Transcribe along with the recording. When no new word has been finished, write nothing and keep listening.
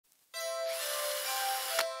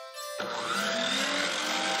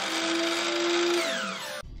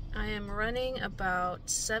I am running about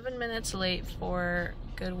 7 minutes late for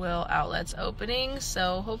Goodwill Outlet's opening,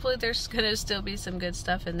 so hopefully there's gonna still be some good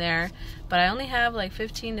stuff in there, but I only have like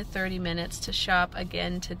 15 to 30 minutes to shop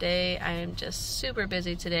again today. I am just super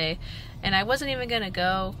busy today, and I wasn't even gonna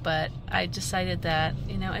go, but I decided that,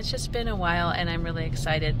 you know, it's just been a while and I'm really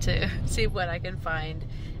excited to see what I can find.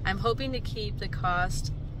 I'm hoping to keep the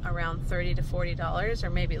cost around $30 to $40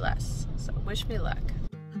 or maybe less, so wish me luck.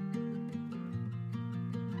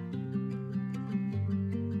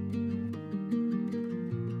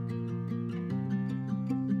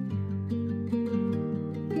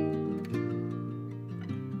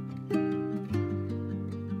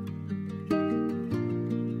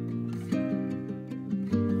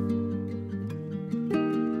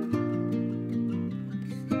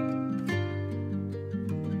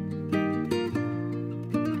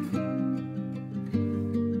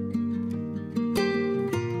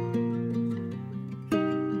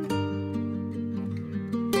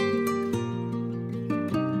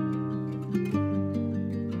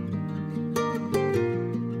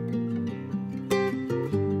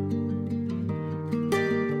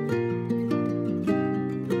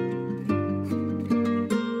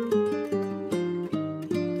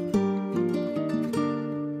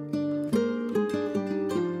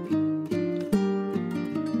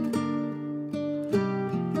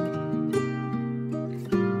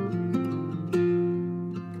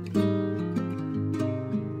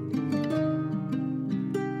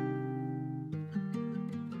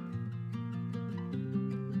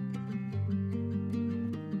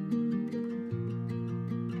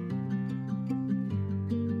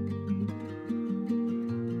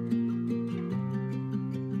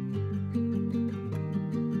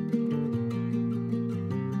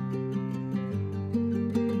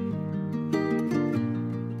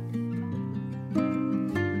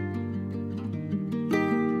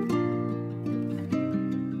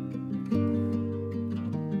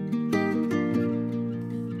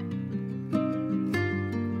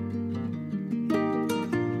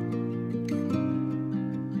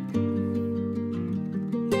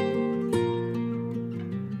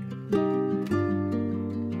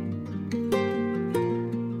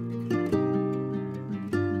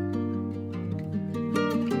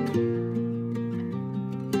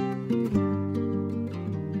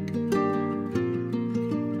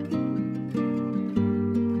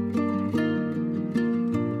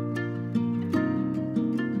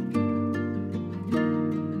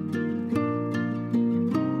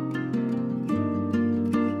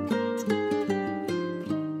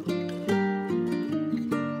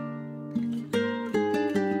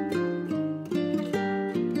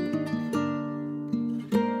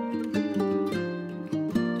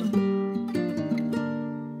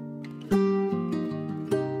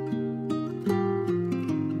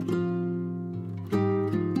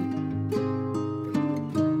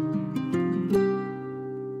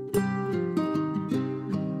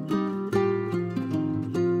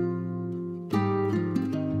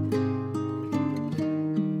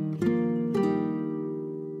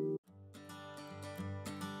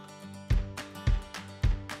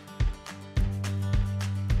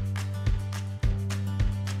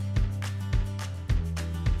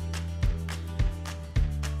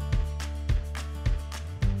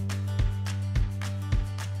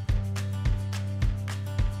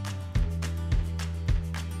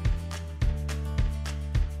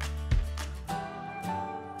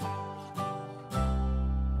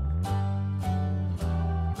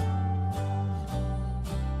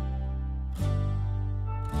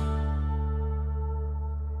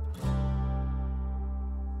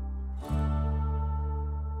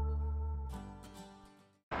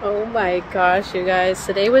 Oh my gosh, you guys,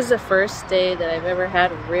 today was the first day that I've ever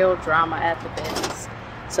had real drama at the bins.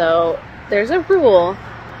 So there's a rule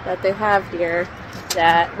that they have here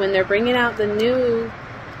that when they're bringing out the new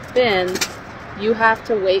bins, you have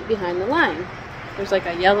to wait behind the line. There's like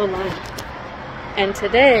a yellow line. And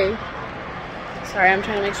today, sorry, I'm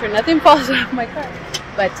trying to make sure nothing falls off my car.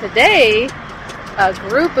 But today, a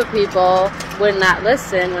group of people would not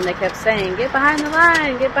listen when they kept saying, get behind the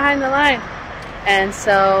line, get behind the line. And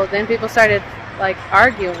so then people started like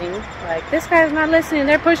arguing, like, this guy's not listening,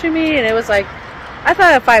 they're pushing me. And it was like, I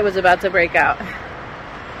thought a fight was about to break out.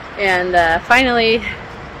 And finally,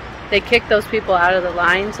 they kicked those people out of the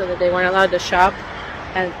line so that they weren't allowed to shop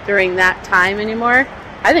during that time anymore.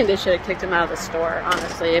 I think they should have kicked them out of the store,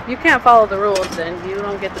 honestly. If you can't follow the rules, then you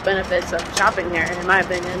don't get the benefits of shopping here, in my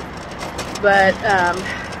opinion. But,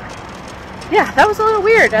 yeah, that was a little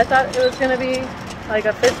weird. I thought it was going to be like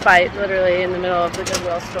a fist fight literally in the middle of the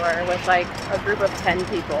Goodwill store with like a group of 10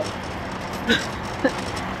 people.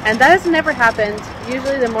 And that has never happened.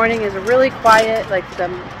 Usually the morning is really quiet, like the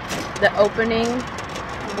opening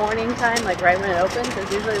morning time, like right when it opens, is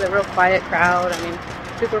usually the real quiet crowd. I mean,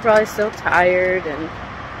 people are probably still tired and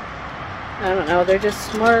I don't know, they're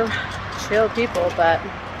just more chill people, but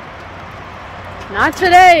not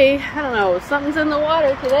today. I don't know, something's in the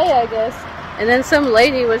water today, I guess. And then some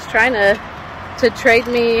lady was trying to trade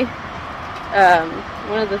me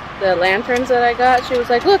one of the lanterns that I got. She was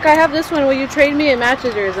like, look, I have this one, will you trade me? It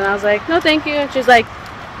matches yours. And I was like, no thank you. And she's like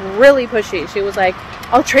really pushy. She was like,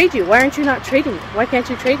 I'll trade you, why aren't you not trading me? Why can't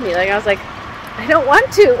you trade me? Like, I was like, I don't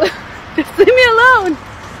want to. Just leave me alone.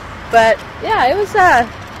 But yeah, it was that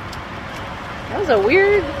was a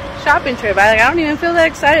weird shopping trip. I don't even feel that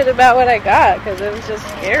excited about what I got because it was just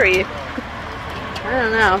scary. I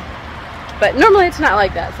don't know. But normally it's not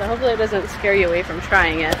like that, so hopefully it doesn't scare you away from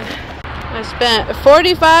trying it. I spent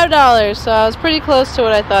 $45, so I was pretty close to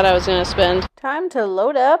what I thought I was going to spend. Time to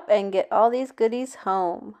load up and get all these goodies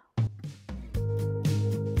home.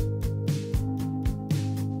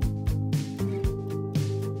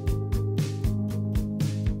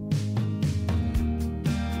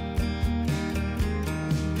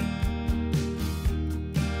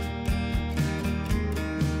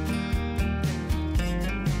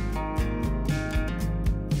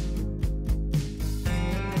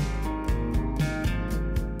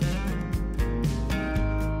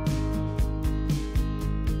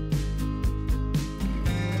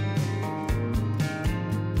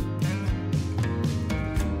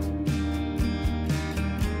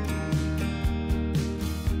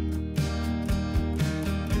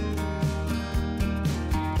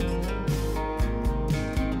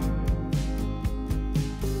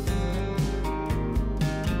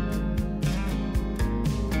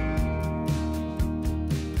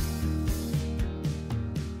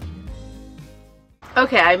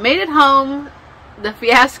 Okay, I made it home. The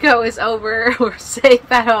fiasco is over. We're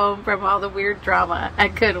safe at home from all the weird drama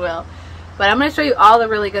at Goodwill. But I'm going to show you all the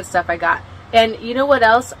really good stuff I got. And you know what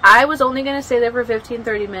else? I was only going to stay there for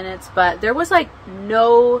 15-30 minutes, but there was like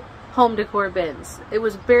no home decor bins. It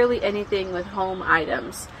was barely anything with home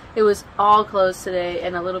items. It was all clothes today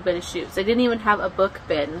and a little bit of shoes. They didn't even have a book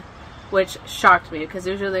bin, which shocked me because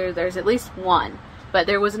usually there's at least one. But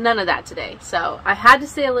there was none of that today. So I had to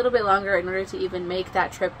stay a little bit longer in order to even make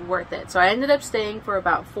that trip worth it. So I ended up staying for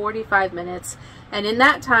about 45 minutes. And in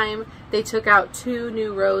that time, they took out 2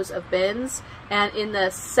 new rows of bins. And in the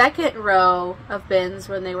second row of bins,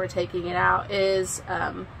 when they were taking it out, it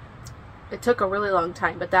took a really long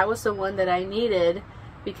time. But that was the one that I needed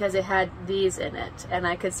because it had these in it. And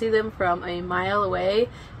I could see them from a mile away.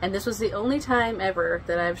 And this was the only time ever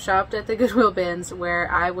that I've shopped at the Goodwill bins where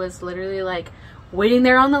I was literally like waiting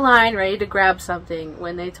there on the line ready to grab something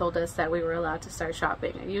when they told us that we were allowed to start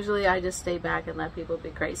shopping. And usually I just stay back and let people be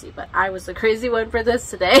crazy, but I was the crazy one for this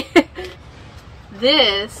today.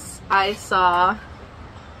 This I saw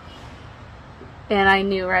and I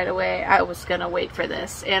knew right away I was gonna wait for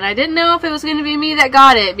this, and I didn't know if it was gonna be me that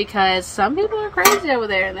got it because some people are crazy over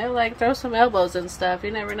there and they're like throw some elbows and stuff,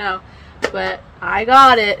 you never know. But I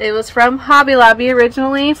got it. It was from Hobby Lobby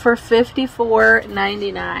originally for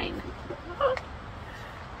 $54.99.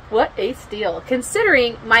 What a steal,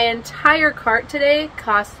 considering my entire cart today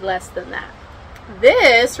cost less than that.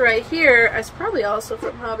 This right here is probably also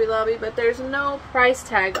from Hobby Lobby, but there's no price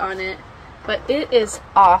tag on it. But it is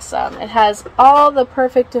awesome. It has all the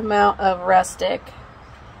perfect amount of rustic.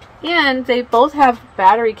 And they both have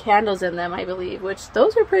battery candles in them, I believe, which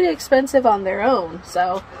those are pretty expensive on their own.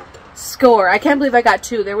 So, score. I can't believe I got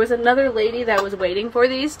 2. There was another lady that was waiting for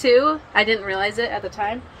these too. I didn't realize it at the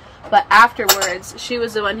time. But afterwards, she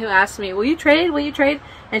was the one who asked me, will you trade? Will you trade?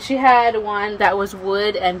 And she had one that was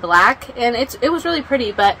wood and black. And it was really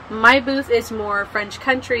pretty. But my booth is more French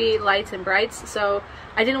country, lights and brights. So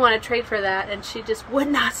I didn't want to trade for that. And she just would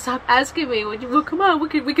not stop asking me, well, come on, we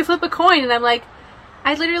could flip a coin. And I'm like,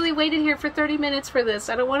 I literally waited here for 30 minutes for this.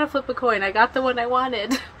 I don't want to flip a coin. I got the one I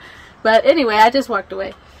wanted. But anyway, I just walked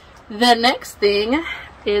away. The next thing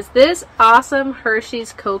is this awesome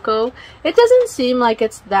Hershey's Cocoa. It doesn't seem like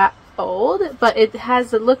it's that old, but it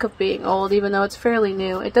has the look of being old, even though it's fairly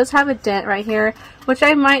new. It does have a dent right here, which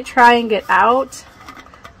I might try and get out.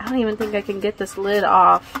 I don't even think I can get this lid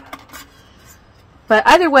off. But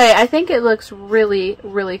either way, I think it looks really,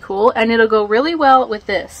 really cool, and it'll go really well with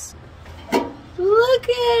this. Look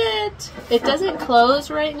it! It doesn't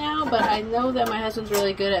close right now, but I know that my husband's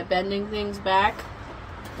really good at bending things back.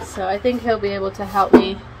 So I think he'll be able to help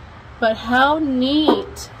me. But how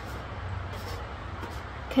neat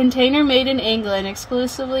Container made in England,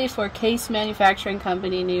 exclusively for Case Manufacturing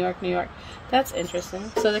Company, New York, New York. That's interesting.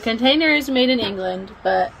 So the container is made in England,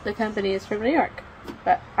 but the company is from New York.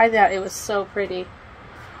 But I thought it was so pretty.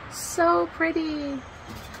 So pretty.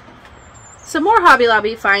 Some more Hobby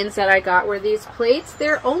Lobby finds that I got were these plates.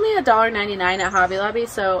 They're only $1.99 at Hobby Lobby,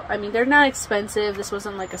 so I mean they're not expensive. This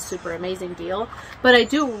wasn't like a super amazing deal, but I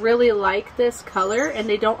do really like this color, and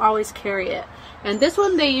they don't always carry it. And this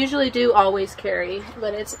one they usually do always carry,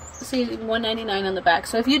 but it's, see, $1.99 on the back.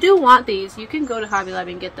 So if you do want these, you can go to Hobby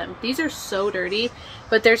Lobby and get them. These are so dirty,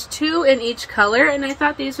 but there's 2 in each color, and I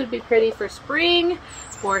thought these would be pretty for spring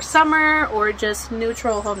or summer or just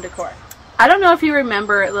neutral home decor. I don't know if you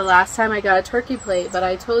remember the last time I got a turkey plate, but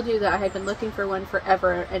I told you that I had been looking for one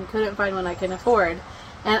forever and couldn't find one I can afford.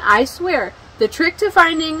 And I swear, the trick to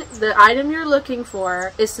finding the item you're looking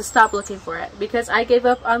for is to stop looking for it, because I gave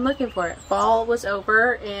up on looking for it. Fall was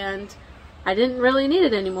over and I didn't really need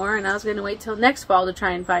it anymore, and I was going to wait till next fall to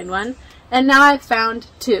try and find one. And now I've found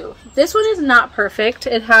 2. This one is not perfect.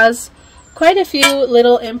 It has quite a few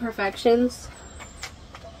little imperfections.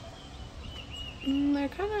 They're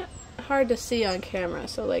kind of hard to see on camera,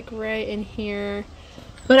 so like right in here.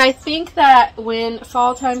 But I think that when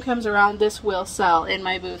fall time comes around, this will sell in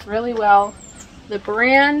my booth really well. The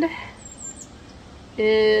brand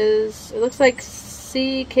is, it looks like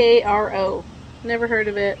CKRO. Never heard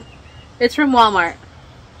of it. It's from Walmart.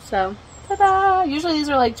 So, ta-da! Usually these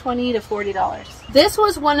are like $20 to $40. This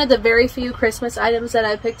was one of the very few Christmas items that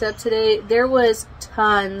I picked up today. There was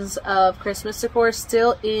tons of Christmas decor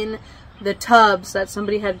still in the tubs that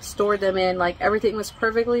somebody had stored them in. Like, everything was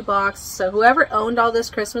perfectly boxed. So whoever owned all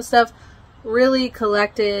this Christmas stuff really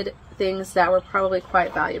collected things that were probably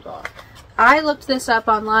quite valuable. I looked this up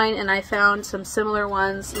online and I found some similar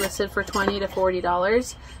ones listed for $20 to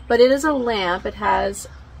 $40. But it is a lamp. It has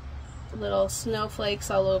little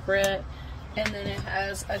snowflakes all over it. And then it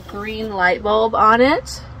has a green light bulb on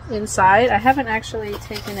it inside. I haven't actually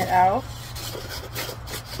taken it out.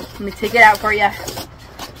 Let me take it out for you.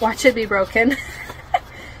 Watch it be broken.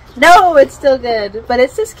 No, it's still good. But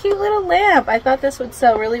it's this cute little lamp. I thought this would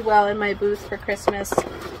sell really well in my booth for Christmas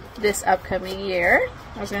this upcoming year.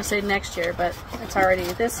 I was going to say next year, but it's already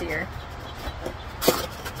this year.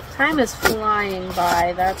 Time is flying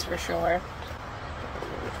by, that's for sure.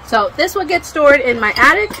 So this will get stored in my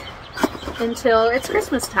attic until it's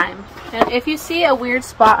Christmas time. And if you see a weird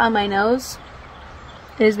spot on my nose,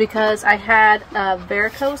 it is because I had a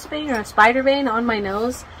varicose vein or a spider vein on my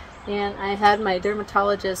nose, and I had my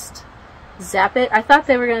dermatologist zap it. I thought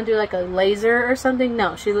they were going to do like a laser or something.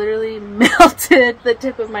 No, she literally melted the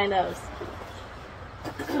tip of my nose.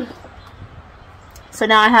 So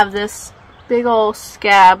now I have this big old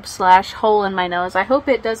scab slash hole in my nose. I hope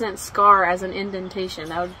it doesn't scar as an indentation.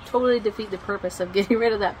 That would totally defeat the purpose of getting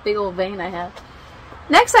rid of that big old vein I have.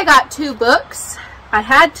 Next I got 2 books. I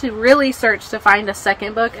had to really search to find a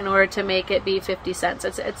second book in order to make it be 50 cents.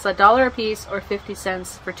 It's $1 a piece or 50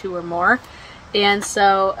 cents for 2 or more. And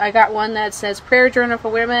so I got one that says Prayer Journal for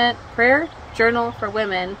Women.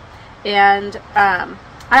 And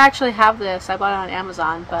I actually have this. I bought it on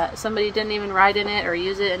Amazon, but somebody didn't even write in it or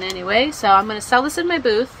use it in any way. So I'm going to sell this in my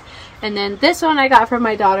booth. And then this one I got from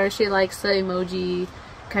my daughter. She likes the emoji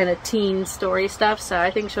kind of teen story stuff, so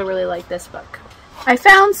I think she'll really like this book. I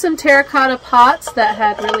found some terracotta pots that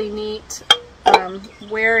had really neat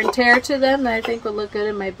wear and tear to them that I think will look good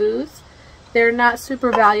in my booth. They're not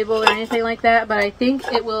super valuable or anything like that, but I think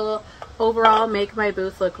it will overall make my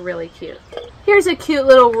booth look really cute. Here's a cute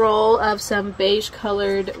little roll of some beige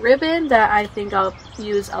colored ribbon that I think I'll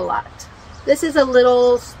use a lot. This is a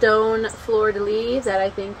little stone fleur-de-lis that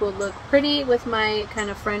I think will look pretty with my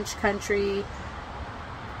kind of French country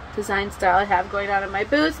design style I have going on in my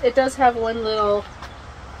booth. It does have one little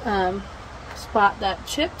spot that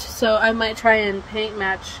chipped, so I might try and paint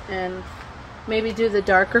match and maybe do the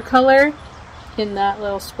darker color in that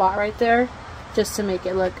little spot right there just to make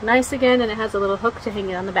it look nice again, and it has a little hook to hang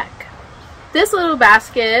it on the back. This little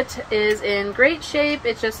basket is in great shape.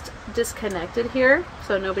 It's just disconnected here,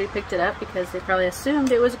 so nobody picked it up because they probably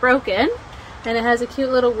assumed it was broken. And it has a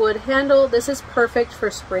cute little wood handle. This is perfect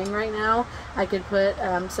for spring right now. I could put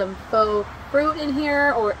some faux fruit in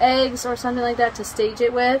here or eggs or something like that to stage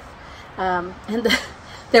it with.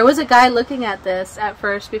 There was a guy looking at this at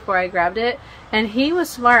first before I grabbed it, and he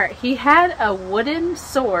was smart. He had a wooden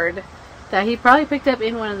sword that he probably picked up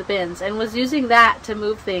in one of the bins and was using that to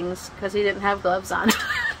move things because he didn't have gloves on.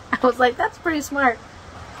 I was like, that's pretty smart.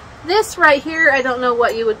 This right here, I don't know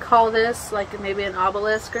what you would call this, like maybe an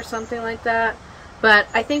obelisk or something like that. But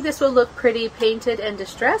I think this will look pretty painted and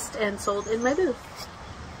distressed and sold in my booth.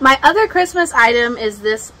 My other Christmas item is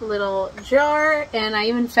this little jar, and I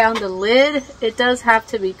even found the lid. It does have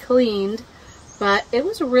to be cleaned, but it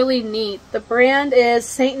was really neat. The brand is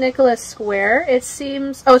St. Nicholas Square. It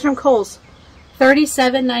seems, oh, it's from Kohl's.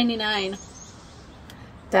 $37.99.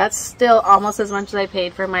 That's still almost as much as I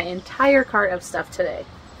paid for my entire cart of stuff today.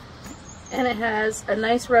 And it has a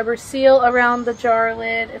nice rubber seal around the jar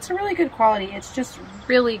lid. It's a really good quality. It's just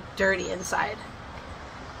really dirty inside.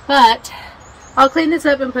 But I'll clean this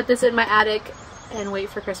up and put this in my attic and wait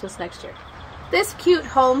for Christmas next year. This cute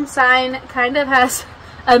home sign kind of has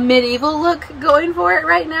a medieval look going for it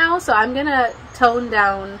right now, so I'm gonna tone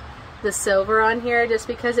down the silver on here just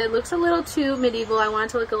because it looks a little too medieval. I want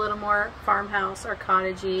it to look a little more farmhouse or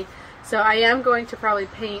cottagey, so I am going to probably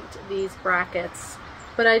paint these brackets.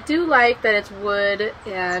 But I do like that it's wood,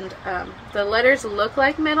 and the letters look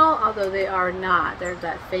like metal, although they are not. They're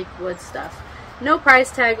that fake wood stuff. No price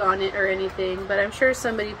tag on it or anything, but I'm sure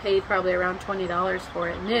somebody paid probably around $20 for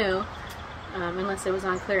it new, unless it was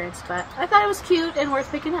on clearance. But I thought it was cute and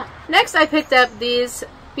worth picking up. Next, I picked up these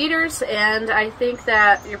beaters, and I think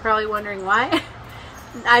that you're probably wondering why.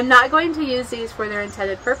 I'm not going to use these for their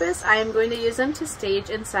intended purpose. I am going to use them to stage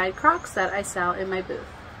inside Crocs that I sell in my booth.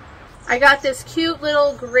 I got this cute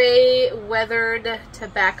little gray weathered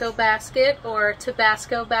tobacco basket, or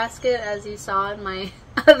Tabasco basket, as you saw in my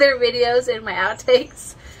other videos in my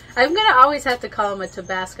outtakes. I'm going to always have to call them a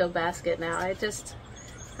Tabasco basket now. I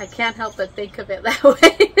can't help but think of it that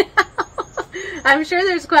way now. I'm sure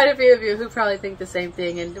there's quite a few of you who probably think the same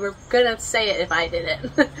thing, and we're going to say it if I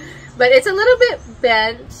didn't. But it's a little bit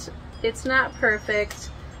bent. It's not perfect.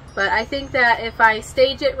 But I think that if I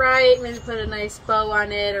stage it right, maybe put a nice bow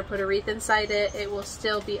on it or put a wreath inside it, it will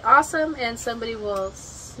still be awesome and somebody will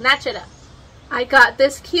snatch it up. I got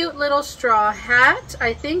this cute little straw hat.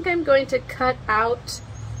 I think I'm going to cut out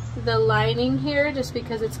the lining here just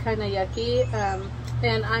because it's kind of yucky.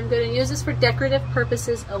 And I'm going to use this for decorative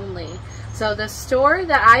purposes only. So the store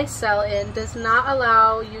that I sell in does not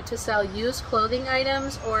allow you to sell used clothing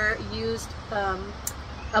items or used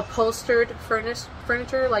upholstered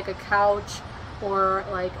furniture like a couch or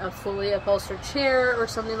like a fully upholstered chair or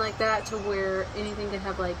something like that, to where anything can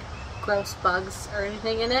have like gross bugs or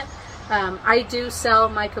anything in it. I do sell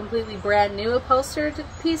my completely brand new upholstered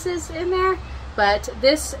pieces in there, but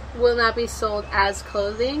this will not be sold as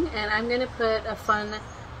clothing, and I'm going to put a fun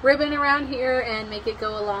ribbon around here and make it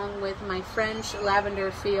go along with my French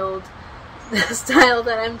lavender field style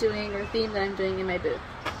that I'm doing, or theme that I'm doing in my booth.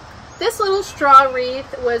 This little straw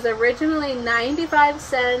wreath was originally 95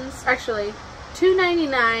 cents, actually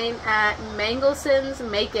 $2.99 at Mangelson's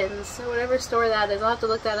Macon's, or whatever store that is. I'll have to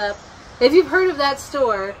look that up. If you've heard of that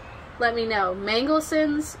store, let me know.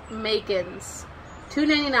 Mangelson's Macon's,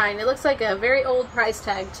 $2.99. It looks like a very old price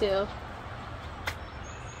tag too.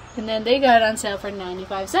 And then they got it on sale for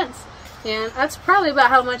 95 cents. And that's probably about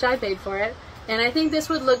how much I paid for it. And I think this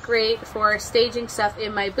would look great for staging stuff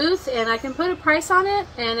in my booth, and I can put a price on it,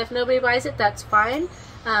 and if nobody buys it, that's fine.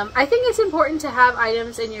 I think it's important to have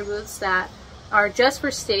items in your booths that are just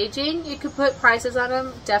for staging. You could put prices on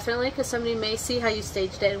them, definitely, because somebody may see how you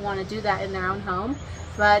staged it and want to do that in their own home.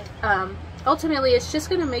 But ultimately, it's just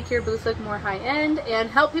going to make your booth look more high-end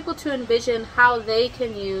and help people to envision how they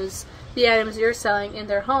can use the items you're selling in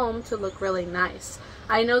their home to look really nice.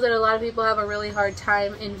 I know that a lot of people have a really hard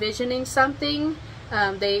time envisioning something.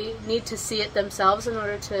 They need to see it themselves in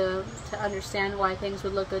order to understand why things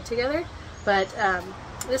would look good together. But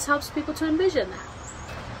this helps people to envision that.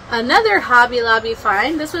 Another Hobby Lobby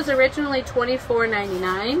find. This was originally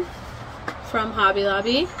 $24.99 from Hobby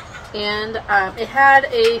Lobby. And it had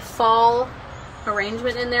a fall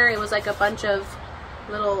arrangement in there. It was like a bunch of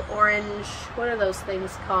little orange, what are those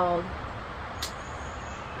things called?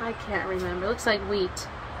 I can't remember. It looks like wheat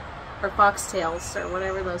or foxtails or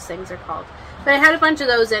whatever those things are called. But it had a bunch of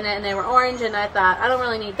those in it, and they were orange, and I thought, I don't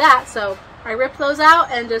really need that, so I ripped those out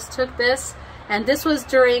and just took this. And this was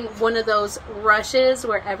during one of those rushes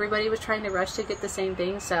where everybody was trying to rush to get the same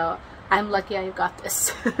thing, so I'm lucky I got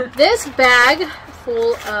this. This bag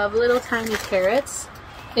full of little tiny carrots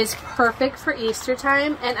is perfect for Easter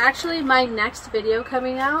time, and actually my next video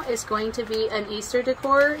coming out is going to be an Easter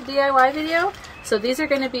decor DIY video, so these are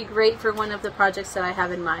going to be great for one of the projects that I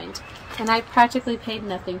have in mind, and I practically paid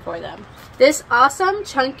nothing for them. This awesome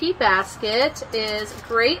chunky basket is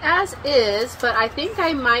great as is, but I think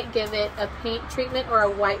I might give it a paint treatment or a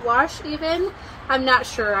whitewash even. I'm not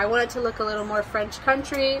sure. I want it to look a little more French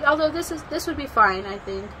country, although this would be fine, I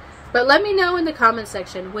think. But let me know in the comment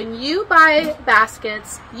section, when you buy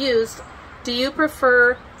baskets used, do you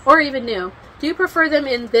prefer, or even new, do you prefer them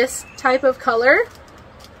in this type of color?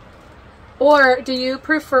 Or do you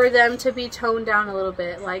prefer them to be toned down a little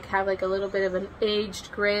bit, like have like a little bit of an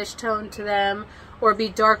aged grayish tone to them, or be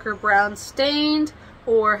darker brown stained,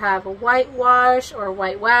 or have a whitewash or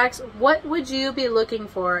white wax? What would you be looking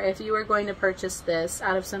for if you were going to purchase this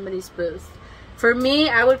out of somebody's booth? For me,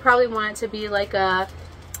 I would probably want it to be like a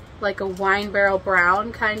wine barrel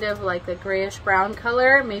brown, kind of like a grayish brown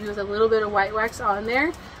color, maybe with a little bit of white wax on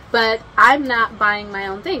there. But I'm not buying my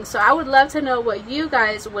own thing, so I would love to know what you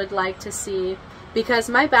guys would like to see, because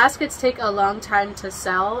my baskets take a long time to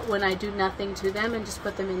sell when I do nothing to them and just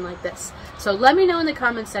put them in like this. So let me know in the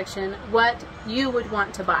comment section what you would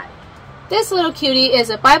want to buy. This little cutie is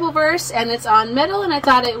a Bible verse, and it's on metal, and I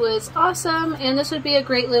thought it was awesome, and this would be a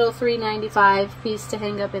great little $3.95 piece to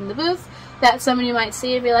hang up in the booth that somebody might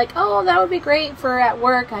see and be like, oh, that would be great for at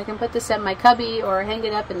work. I can put this in my cubby or hang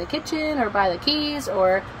it up in the kitchen or buy the keys,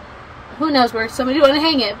 or who knows where somebody would want to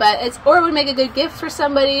hang it, but or it would make a good gift for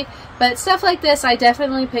somebody. But stuff like this I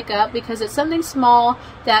definitely pick up because it's something small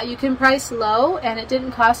that you can price low, and it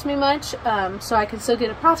didn't cost me much, so I can still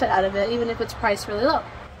get a profit out of it even if it's priced really low.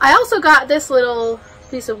 I also got this little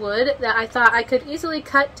piece of wood that I thought I could easily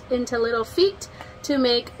cut into little feet to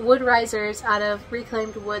make wood risers out of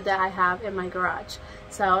reclaimed wood that I have in my garage.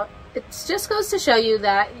 So it just goes to show you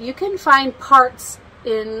that you can find parts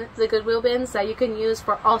in the Goodwill bins that you can use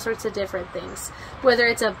for all sorts of different things. Whether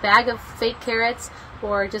it's a bag of fake carrots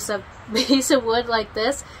or just a piece of wood like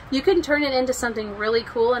this, you can turn it into something really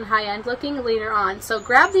cool and high-end looking later on. So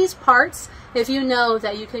grab these parts if you know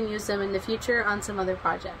that you can use them in the future on some other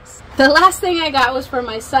projects. The last thing I got was for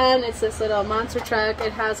my son. It's this little monster truck.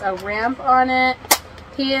 It has a ramp on it.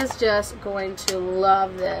 He is just going to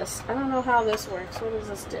love this. I don't know how this works. What does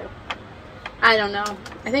this do? I don't know.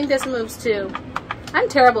 I think this moves too. I'm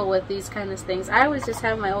terrible with these kind of things. I always just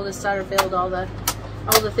have my oldest daughter build all the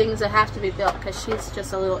things that have to be built because she's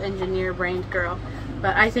just a little engineer-brained girl.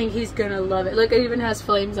 But I think he's gonna love it. Look, it even has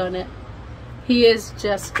flames on it. He is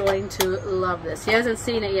just going to love this. He hasn't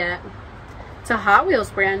seen it yet. It's a Hot Wheels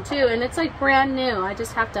brand too, and it's like brand new. I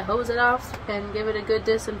just have to hose it off and give it a good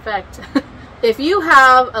disinfect. If you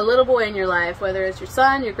have a little boy in your life, whether it's your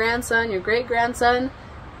son, your grandson, your great-grandson,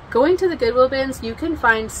 going to the Goodwill bins, you can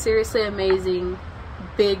find seriously amazing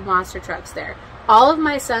big monster trucks there. All of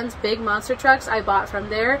my son's big monster trucks I bought from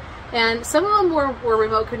there, and some of them were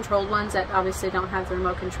remote controlled ones that obviously don't have the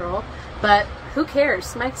remote control, but who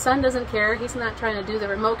cares? My son doesn't care. He's not trying to do the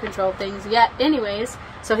remote control things yet anyways,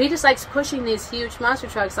 so he just likes pushing these huge monster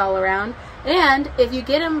trucks all around. And if you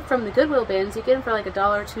get them from the Goodwill bins, you get them for like $1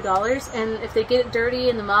 or $2, and if they get it dirty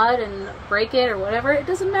in the mud and break it or whatever, it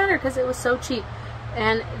doesn't matter because it was so cheap.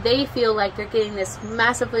 And they feel like they're getting this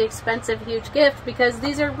massively expensive, huge gift because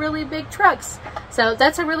these are really big trucks. So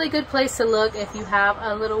that's a really good place to look if you have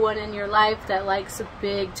a little one in your life that likes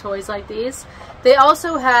big toys like these. They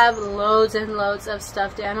also have loads and loads of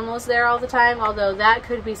stuffed animals there all the time, although that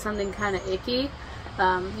could be something kind of icky.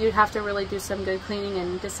 You'd have to really do some good cleaning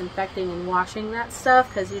and disinfecting and washing that stuff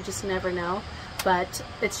because you just never know. But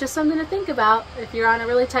it's just something to think about if you're on a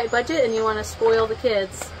really tight budget and you want to spoil the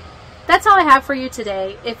kids. That's all I have for you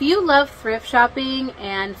today. If you love thrift shopping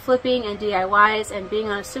and flipping and DIYs and being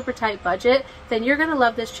on a super tight budget, then you're going to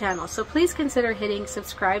love this channel. So please consider hitting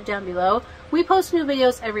subscribe down below. We post new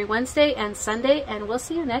videos every Wednesday and Sunday, and we'll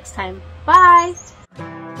see you next time. Bye!